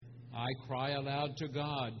I cry aloud to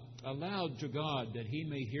God, that He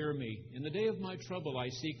may hear me. In the day of my trouble I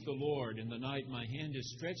seek the Lord. In the night my hand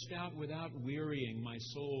is stretched out without wearying. My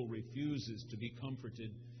soul refuses to be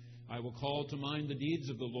comforted. I will call to mind the deeds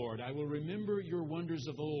of the Lord. I will remember your wonders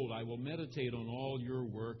of old. I will meditate on all your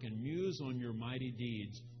work and muse on your mighty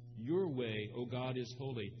deeds. Your way, O God, is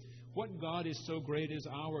holy. What God is so great as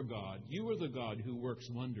our God? You are the God who works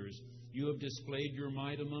wonders. You have displayed your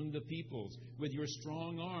might among the peoples. With your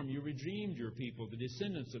strong arm you redeemed your people, the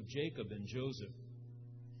descendants of Jacob and Joseph.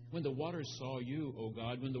 When the waters saw you, O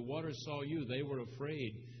God, when the waters saw you, they were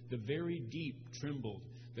afraid. The very deep trembled.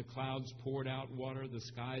 The clouds poured out water. The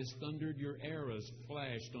skies thundered. Your arrows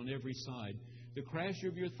flashed on every side. The crash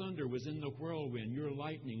of your thunder was in the whirlwind. Your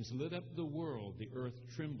lightnings lit up the world. The earth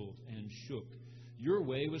trembled and shook. Your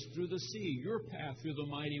way was through the sea, your path through the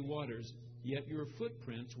mighty waters. Yet your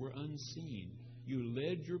footprints were unseen. You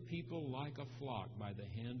led your people like a flock by the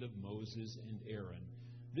hand of Moses and Aaron.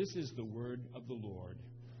 This is the word of the Lord.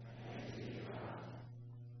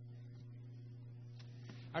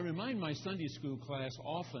 I remind my Sunday school class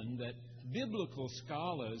often that biblical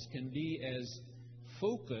scholars can be as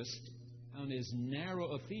focused on as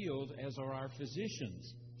narrow a field as are our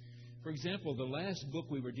physicians. For example, the last book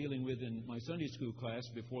we were dealing with in my Sunday school class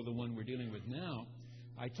before the one we're dealing with now,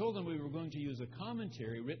 I told them we were going to use a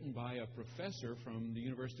commentary written by a professor from the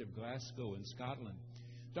University of Glasgow in Scotland.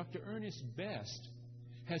 Dr. Ernest Best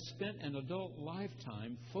has spent an adult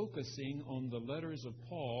lifetime focusing on the letters of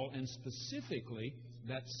Paul, and specifically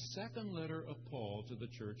that second letter of Paul to the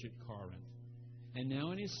church at Corinth. And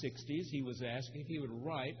now in his 60s, he was asked if he would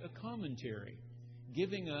write a commentary,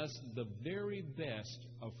 giving us the very best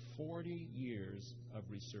of 40 years of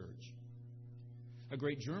research. A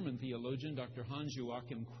great German theologian, Dr.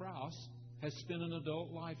 Hans-Joachim Kraus, has spent an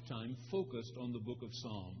adult lifetime focused on the book of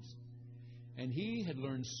Psalms. And he had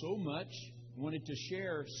learned so much, wanted to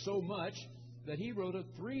share so much, that he wrote a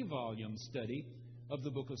 3-volume study of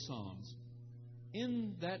the book of Psalms.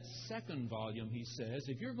 In that second volume, he says,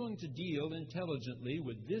 if you're going to deal intelligently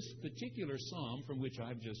with this particular psalm from which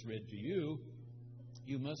I've just read to you,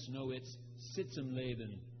 you must know its Sitz im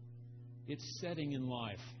Leben, its setting in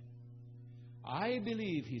life. I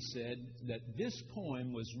believe, he said, that this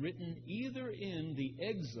poem was written either in the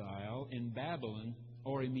exile in Babylon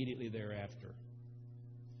or immediately thereafter.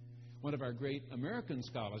 One of our great American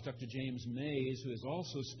scholars, Dr. James Mays, who has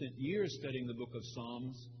also spent years studying the book of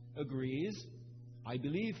Psalms, agrees. I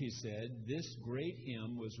believe, he said, this great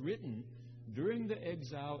hymn was written during the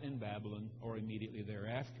exile in Babylon or immediately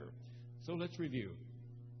thereafter. So let's review.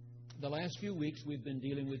 The last few weeks we've been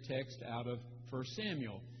dealing with text out of 1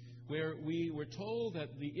 Samuel, where we were told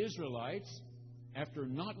that the Israelites, after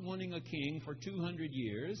not wanting a king for 200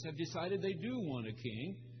 years, have decided they do want a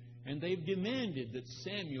king, and they've demanded that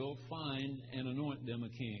Samuel find and anoint them a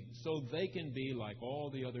king so they can be like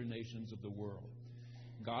all the other nations of the world.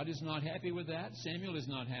 God is not happy with that. Samuel is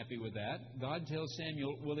not happy with that. God tells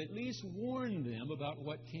Samuel, well, at least warn them about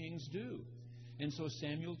what kings do. And so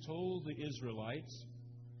Samuel told the Israelites,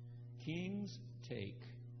 kings take.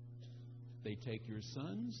 They take your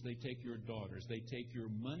sons, they take your daughters, they take your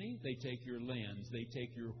money, they take your lands, they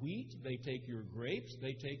take your wheat, they take your grapes,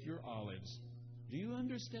 they take your olives. Do you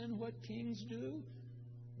understand what kings do?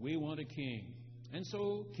 We want a king. And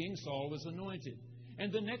so King Saul was anointed.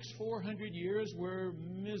 And the next 400 years were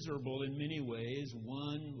miserable in many ways,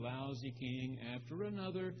 one lousy king after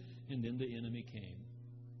another, and then the enemy came.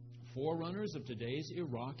 Forerunners of today's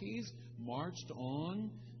Iraqis marched on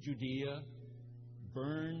Judea,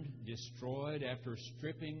 burned, destroyed after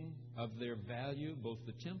stripping of their value both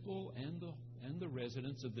the temple and the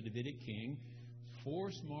residence of the Davidic king,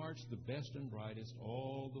 force marched the best and brightest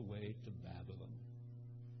all the way to Babylon.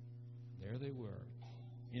 There they were,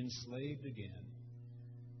 enslaved again.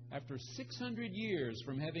 After 600 years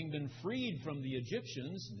from having been freed from the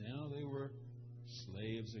Egyptians, now they were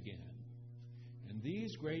slaves again. And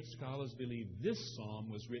these great scholars believe this psalm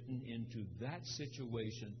was written into that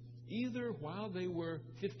situation, either while they were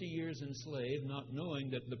 50 years enslaved, not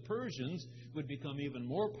knowing that the Persians would become even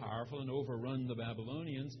more powerful and overrun the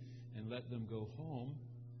Babylonians and let them go home,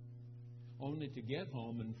 only to get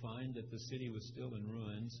home and find that the city was still in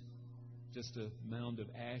ruins, just a mound of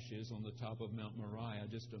ashes on the top of Mount Moriah,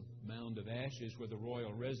 just a mound of ashes where the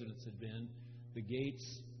royal residence had been, the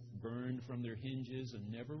gates burned from their hinges and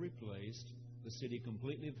never replaced, the city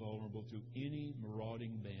completely vulnerable to any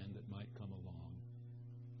marauding band that might come along.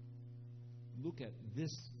 Look at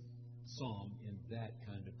this psalm in that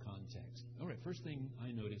kind of context. All right, first thing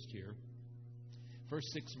I noticed here, first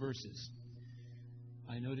 6 verses,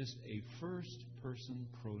 I noticed a first-person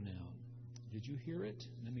pronoun. Did you hear it?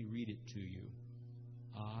 Let me read it to you.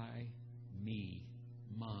 I, me,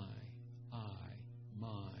 my, I, my,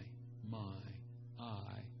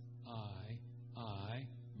 I,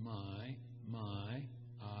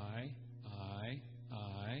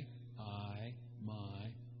 my,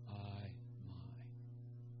 my.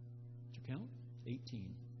 Did you count?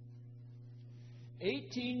 18.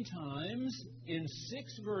 18 times in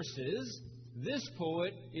 6 verses, this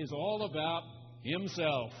poet is all about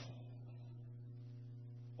himself.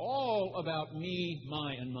 All about me,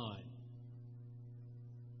 my, and mine.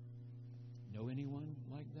 Know anyone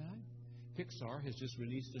like that? Pixar has just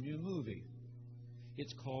released a new movie.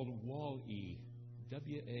 It's called Wall-E.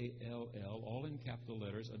 W-A-L-L, all in capital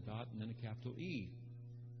letters, a dot and then a capital E.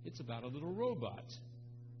 It's about a little robot.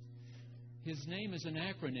 His name is an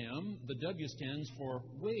acronym. The W stands for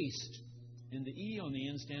waste, and the E on the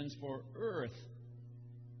end stands for earth.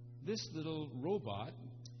 This little robot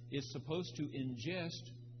is supposed to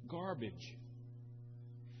ingest garbage,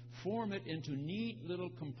 form it into neat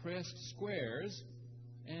little compressed squares,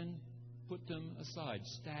 and put them aside,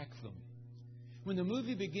 stack them. When the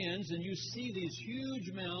movie begins and you see these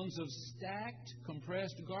huge mounds of stacked,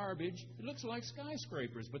 compressed garbage, it looks like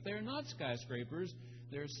skyscrapers, but they're not skyscrapers.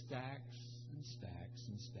 They're stacks and stacks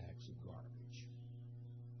and stacks of garbage.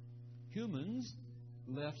 Humans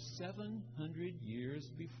left 700 years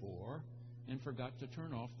before and forgot to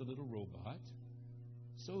turn off the little robot.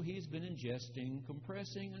 So he's been ingesting,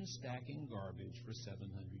 compressing, and stacking garbage for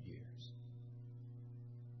 700 years.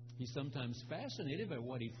 He's sometimes fascinated by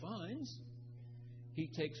what he finds. He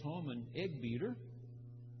takes home an egg beater,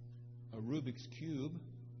 a Rubik's Cube.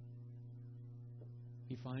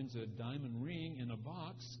 He finds a diamond ring in a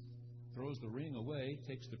box, throws the ring away,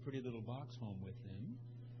 takes the pretty little box home with him.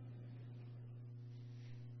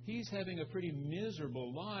 He's having a pretty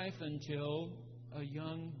miserable life until a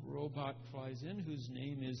young robot flies in whose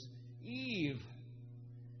name is Eve.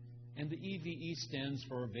 And the EVE stands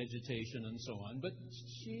for vegetation and so on. But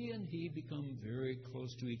she and he become very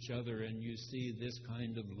close to each other, and you see this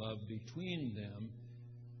kind of love between them.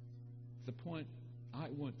 The point I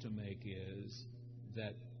want to make is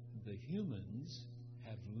that the humans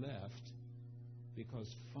have left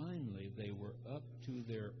because finally they were up to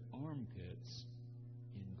their armpits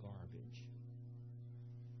in garbage.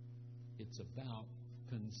 It's about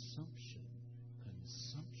consumption,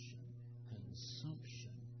 consumption,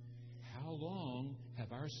 consumption. How long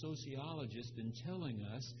have our sociologists been telling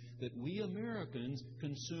us that we Americans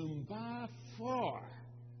consume by far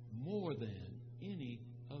more than any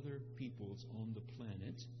other peoples on the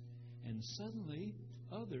planet, and suddenly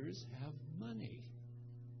others have money,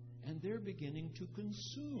 and they're beginning to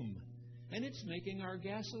consume, and it's making our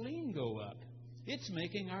gasoline go up. It's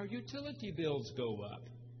making our utility bills go up.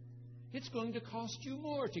 It's going to cost you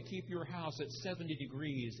more to keep your house at 70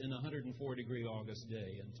 degrees in a 104-degree August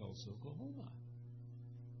day in Tulsa, Oklahoma,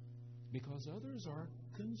 because others are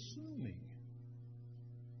consuming.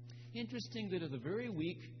 Interesting that the very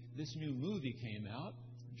week this new movie came out,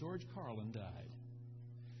 George Carlin died.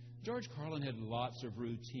 George Carlin had lots of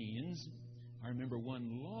routines. I remember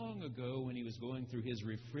one long ago when he was going through his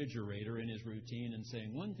refrigerator in his routine and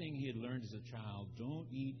saying one thing he had learned as a child: don't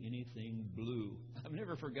eat anything blue. I've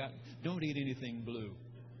never forgotten, don't eat anything blue.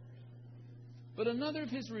 But another of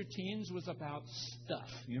his routines was about stuff.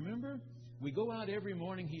 You remember? We go out every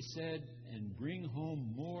morning, he said, and bring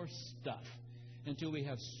home more stuff. Until we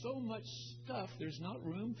have so much stuff, there's not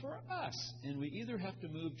room for us. And we either have to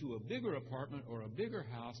move to a bigger apartment or a bigger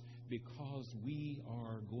house because we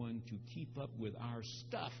are going to keep up with our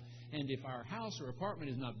stuff. And if our house or apartment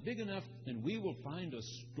is not big enough, then we will find a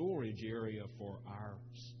storage area for our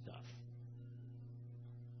stuff.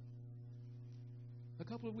 A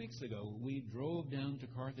couple of weeks ago, we drove down to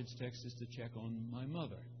Carthage, Texas to check on my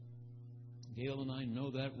mother. Gail and I know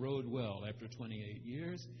that road well after 28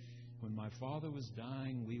 years. When my father was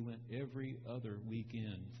dying, we went every other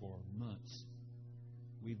weekend for months.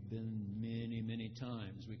 We've been many, many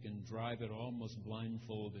times. We can drive it almost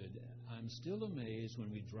blindfolded. I'm still amazed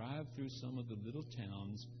when we drive through some of the little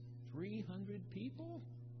towns, 300 people,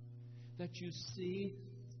 that you see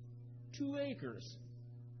 2 acres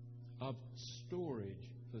of storage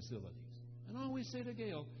facilities. And I always say to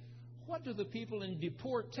Gail, what do the people in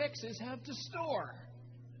DePort, Texas have to store?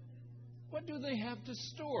 What do they have to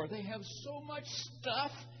store? They have so much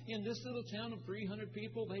stuff in this little town of 300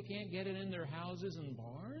 people, they can't get it in their houses and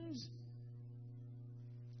barns.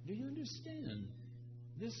 Do you understand?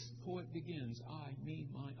 This poet begins, I, me,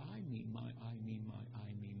 my, I, me, my, I, me, my, I,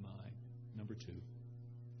 me, my. Number 2.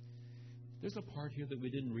 There's a part here that we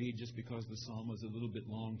didn't read just because the psalm was a little bit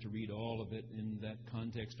long to read all of it in that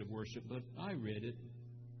context of worship, but I read it.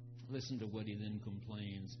 Listen to what he then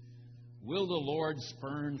complains. Will the Lord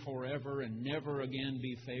spurn forever and never again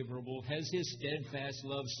be favorable? Has His steadfast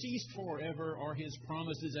love ceased forever? Are His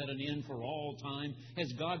promises at an end for all time?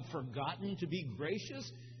 Has God forgotten to be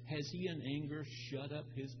gracious? Has He in anger shut up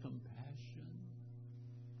His compassion?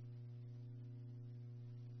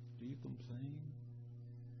 Do you complain?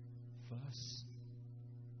 Fuss?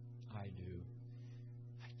 I do.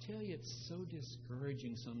 I tell you, it's so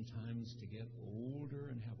discouraging sometimes to get older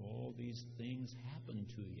and have all these things happen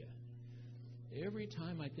to you. Every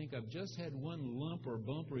time I think I've just had one lump or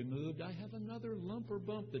bump removed, I have another lump or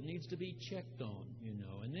bump that needs to be checked on,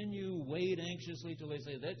 And then you wait anxiously till they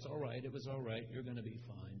say, that's all right, it was all right, you're going to be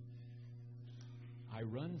fine. I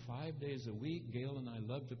run 5 days a week. Gail and I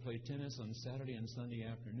love to play tennis on Saturday and Sunday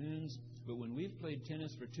afternoons. But when we've played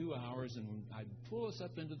tennis for 2 hours and when I pull us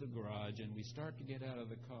up into the garage and we start to get out of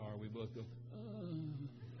the car, we both go,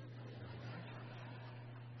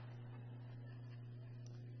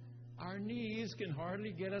 Our knees can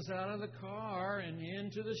hardly get us out of the car and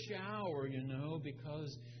into the shower,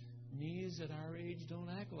 because knees at our age don't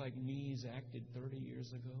act like knees acted 30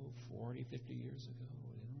 years ago, 40, 50 years ago.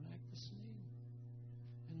 They don't act the same.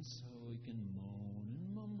 And so we can moan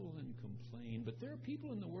and mumble and complain. But there are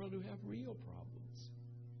people in the world who have real problems.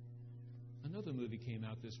 Another movie came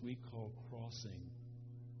out this week called Crossing.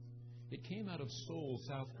 It came out of Seoul,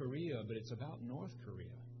 South Korea, but it's about North Korea.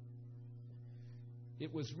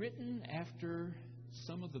 It was written after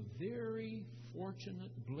some of the very fortunate,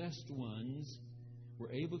 blessed ones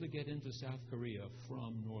were able to get into South Korea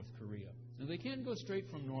from North Korea. Now, they can't go straight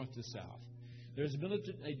from north to south. There's been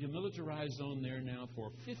a demilitarized zone there now for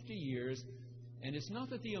 50 years, and it's not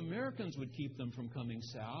that the Americans would keep them from coming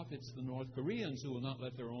south. It's the North Koreans who will not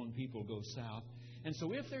let their own people go south. And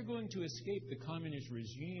so if they're going to escape the communist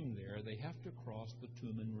regime there, they have to cross the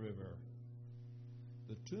Tumen River.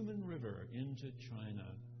 The Tumen River into China.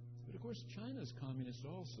 But of course, China's communist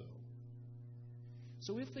also.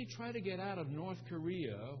 So if they try to get out of North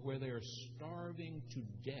Korea, where they are starving to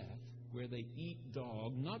death, where they eat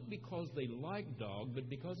dog, not because they like dog, but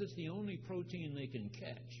because it's the only protein they can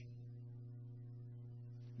catch.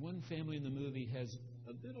 One family in the movie has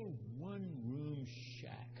a little one-room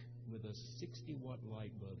shack with a 60-watt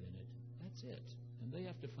light bulb in it. That's it. And they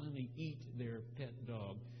have to finally eat their pet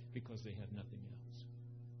dog because they have nothing else.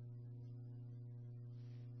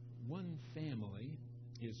 One family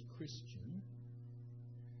is Christian.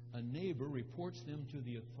 A neighbor reports them to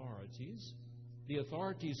the authorities. The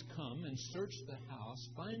authorities come and search the house.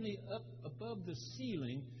 Finally, up above the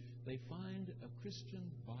ceiling, they find a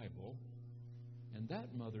Christian Bible, and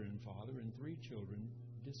that mother and father and 3 children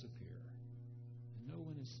disappear. And no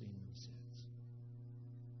one has seen them since.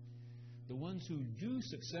 The ones who do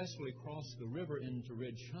successfully cross the river into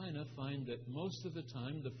Red China find that most of the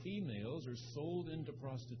time the females are sold into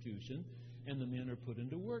prostitution and the men are put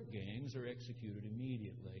into work gangs or executed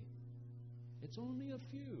immediately. It's only a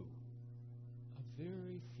few, a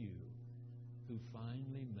very few, who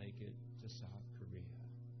finally make it to South Korea,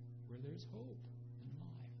 where there's hope and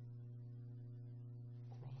life.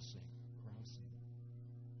 Crossing.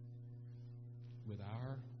 With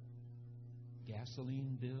our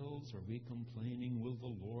gasoline bills, are we complaining, will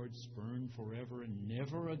the Lord spurn forever and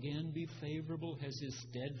never again be favorable? Has His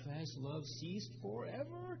steadfast love ceased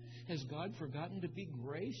forever? Has God forgotten to be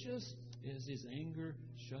gracious? Has His anger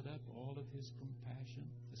shut up all of His compassion?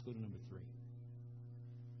 Let's go to number 3.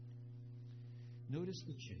 Notice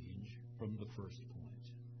the change from the first point.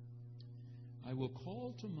 I will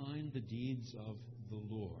call to mind the deeds of the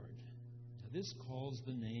Lord. This calls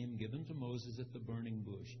the name given to Moses at the burning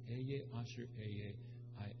bush. Eye Asher Eye,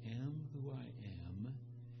 I am who I am.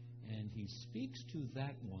 And he speaks to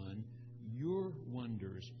that one, your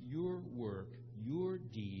wonders, your work, your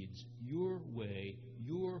deeds, your way,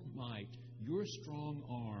 your might, your strong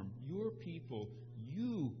arm, your people,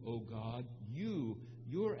 you, O God, you,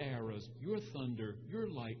 your arrows, your thunder, your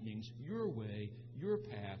lightnings, your way, your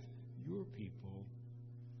path, your people.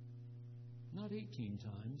 Not 18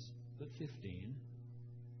 times, but 15.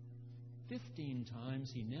 15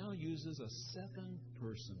 times he now uses a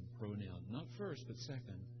second-person pronoun. Not first, but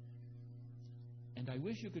second. And I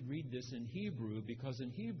wish you could read this in Hebrew, because in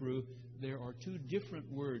Hebrew there are 2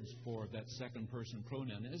 different words for that second-person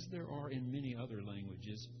pronoun, as there are in many other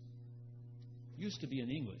languages. Used to be in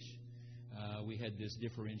English. We had this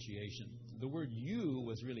differentiation. The word you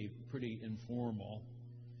was really pretty informal.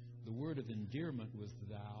 The word of endearment was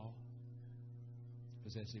thou.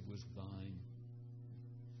 Possessive was thine.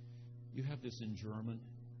 You have this in German.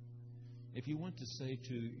 If you want to say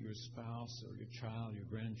to your spouse or your child, your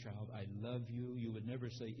grandchild, I love you, you would never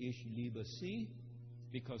say, Ich liebe Sie,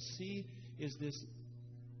 because Sie is this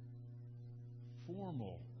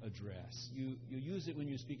formal address. You use it when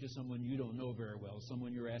you speak to someone you don't know very well,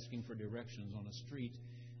 someone you're asking for directions on a street.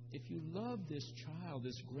 If you love this child,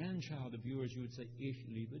 this grandchild of yours, you would say, Ich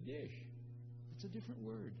liebe dich. It's a different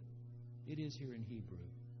word. It is here in Hebrew.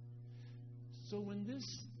 So when this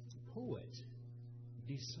poet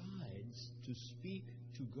decides to speak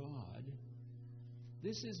to God,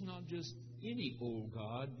 this is not just any old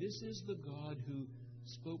God. This is the God who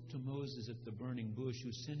spoke to Moses at the burning bush,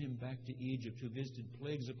 who sent him back to Egypt, who visited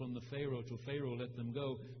plagues upon the Pharaoh till Pharaoh let them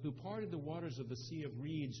go, who parted the waters of the Sea of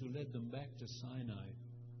Reeds, who led them back to Sinai,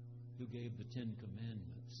 who gave the Ten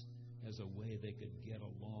Commandments as a way they could get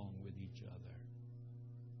along with each other.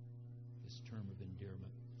 This term of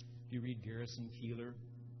endearment. Do you read Garrison Keillor?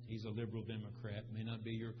 He's a liberal Democrat, may not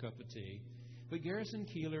be your cup of tea. But Garrison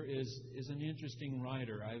Keillor is an interesting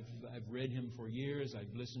writer. I've read him for years.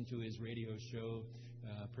 I've listened to his radio show,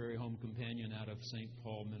 Prairie Home Companion, out of St.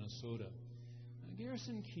 Paul, Minnesota.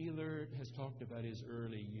 Garrison Keillor has talked about his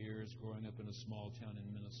early years growing up in a small town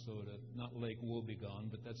in Minnesota. Not Lake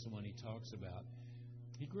Wobegon, but that's the one he talks about.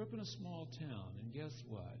 He grew up in a small town, and guess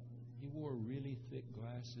what? He wore really thick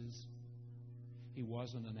glasses. He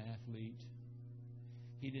wasn't an athlete.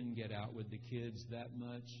 He didn't get out with the kids that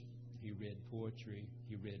much. He read poetry.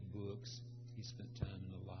 He read books. He spent time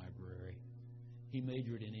in the library. He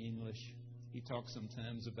majored in English. He talks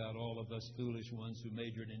sometimes about all of us foolish ones who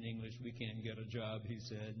majored in English. We can't get a job, he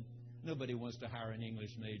said. Nobody wants to hire an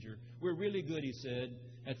English major. We're really good, he said,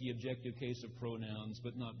 at the objective case of pronouns,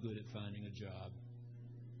 but not good at finding a job.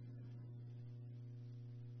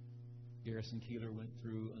 Garrison Keillor went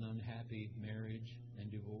through an unhappy marriage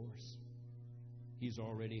and divorce. He's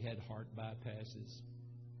already had heart bypasses.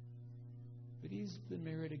 But he's been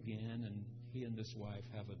married again, and he and this wife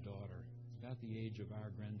have a daughter, about the age of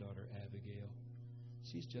our granddaughter Abigail.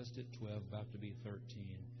 She's just at 12, about to be 13.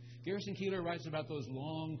 Garrison Keillor writes about those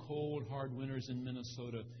long, cold, hard winters in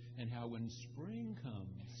Minnesota, and how when spring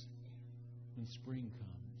comes,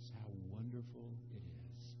 how wonderful it is.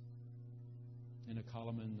 In a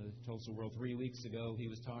column in the Tulsa World 3 weeks ago, he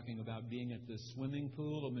was talking about being at this swimming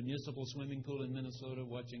pool, a municipal swimming pool in Minnesota,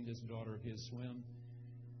 watching this daughter of his swim.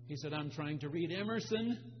 He said, I'm trying to read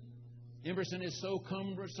Emerson. Emerson is so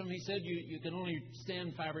cumbersome. He said you can only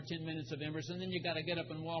stand 5 or 10 minutes of Emerson, then you got to get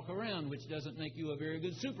up and walk around, which doesn't make you a very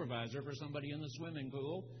good supervisor for somebody in the swimming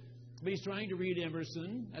pool. But he's trying to read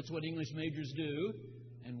Emerson. That's what English majors do.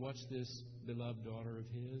 And watch this beloved daughter of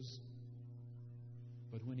his.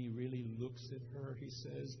 But when he really looks at her, he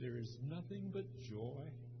says, there is nothing but joy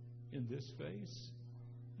in this face.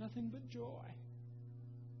 Nothing but joy.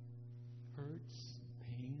 Hurts,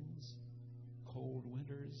 pains, cold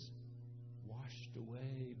winters, washed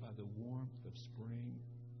away by the warmth of spring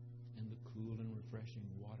and the cool and refreshing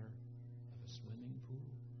water of a swimming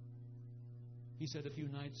pool. He said a few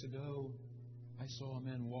nights ago, I saw a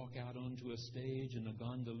man walk out onto a stage in a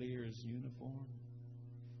gondolier's uniform,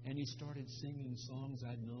 and he started singing songs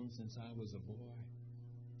I'd known since I was a boy.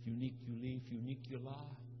 Funiculi,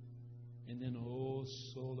 funicula. And then, oh,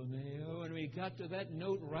 Solomeo. And we got to that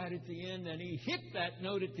note right at the end, and he hit that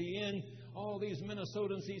note at the end. All these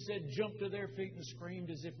Minnesotans, he said, jumped to their feet and screamed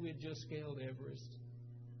as if we had just scaled Everest.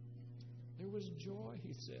 There was joy,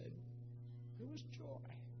 he said. There was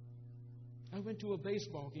joy. I went to a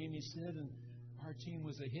baseball game, he said, and our team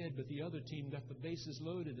was ahead, but the other team got the bases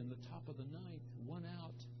loaded in the top of the ninth, 1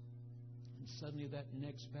 out. And suddenly that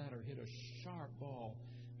next batter hit a sharp ball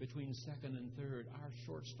between second and third. Our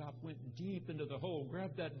shortstop went deep into the hole,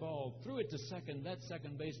 grabbed that ball, threw it to second. That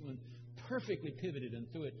second baseman perfectly pivoted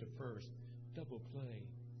and threw it to first. Double play.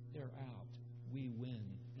 They're out. We win.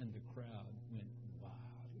 And the crowd went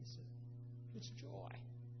wild. He said, it's joy.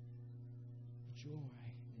 Joy.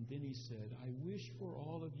 And then he said, I wish for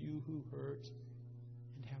all of you who hurt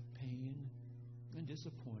and have pain and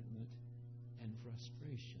disappointment and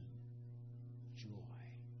frustration, joy.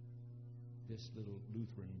 This little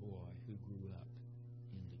Lutheran boy who grew up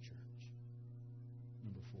in the church.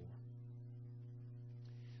 Number 4.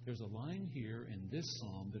 There's a line here in this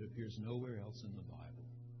psalm that appears nowhere else in the Bible.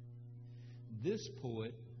 This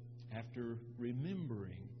poet, after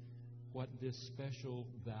remembering what this special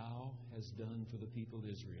thou has done for the people of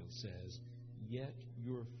Israel, says, yet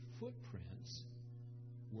your footprints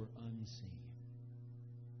were unseen.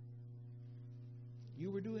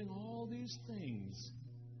 You were doing all these things,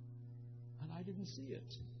 and I didn't see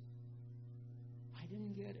it. I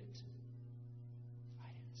didn't get it. I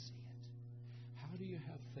didn't see it. How do you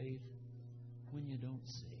have faith when you don't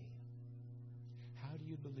see?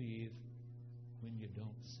 you believe when you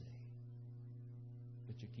don't say,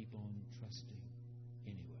 but you keep on trusting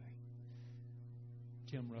anyway?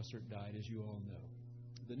 Tim Russert died, as you all know.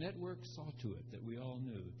 The network saw to it that we all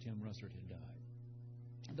knew Tim Russert had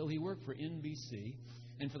died. Though he worked for NBC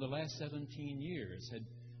and for the last 17 years had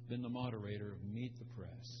been the moderator of Meet the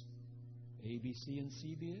Press, ABC and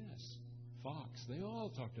CBS, Fox, they all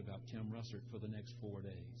talked about Tim Russert for the next 4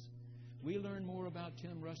 days. We learned more about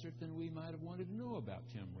Tim Russert than we might have wanted to know about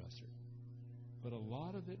Tim Russert. But a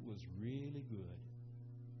lot of it was really good.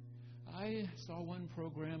 I saw one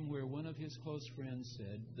program where one of his close friends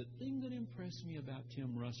said, the thing that impressed me about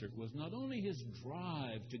Tim Russert was not only his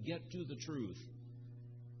drive to get to the truth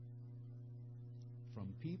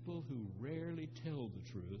from people who rarely tell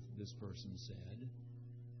the truth, this person said,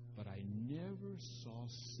 but I never saw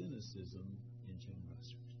cynicism in Tim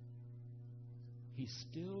Russert. He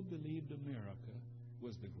still believed America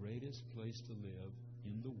was the greatest place to live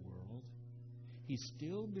in the world. He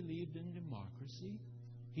still believed in democracy.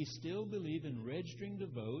 He still believed in registering to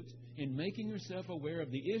vote, in making yourself aware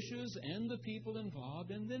of the issues and the people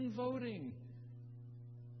involved, and then voting.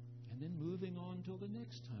 And then moving on till the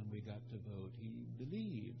next time we got to vote. He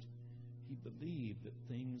believed that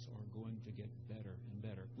things are going to get better and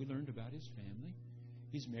better. We learned about his family.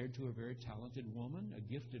 He's married to a very talented woman, a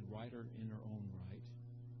gifted writer in her own right.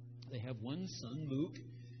 They have one son, Luke,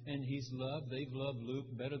 and they've loved Luke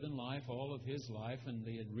better than life all of his life, and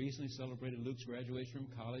they had recently celebrated Luke's graduation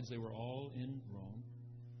from college. They were all in Rome.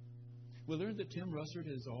 We learned that Tim Russert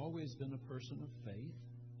has always been a person of faith,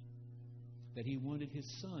 that he wanted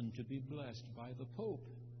his son to be blessed by the Pope.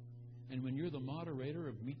 And when you're the moderator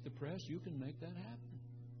of Meet the Press, you can make that happen.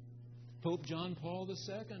 Pope John Paul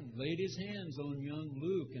II laid his hands on young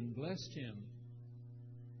Luke and blessed him.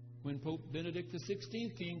 When Pope Benedict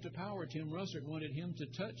XVI came to power, Tim Russert wanted him to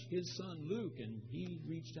touch his son Luke, and he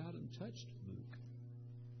reached out and touched Luke.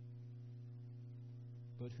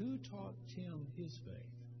 But who taught Tim his faith?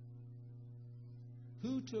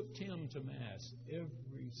 Who took Tim to Mass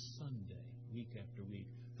every Sunday, week after week?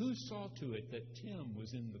 Who saw to it that Tim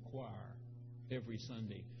was in the choir every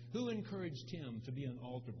Sunday? Who encouraged Tim to be an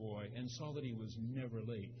altar boy and saw that he was never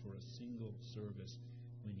late for a single service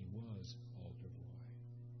when he was altar boy?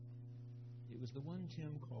 It was the one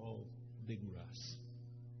Tim called Big Russ,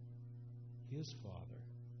 his father,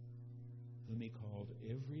 whom he called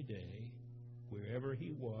every day, wherever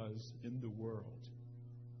he was in the world.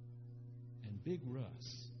 And Big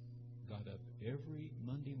Russ got up every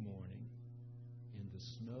Monday morning in the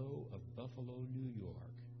snow of Buffalo, New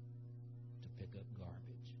York, to pick up garbage.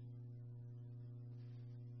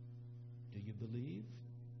 Do you believe,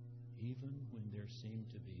 even when there seemed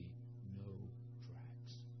to be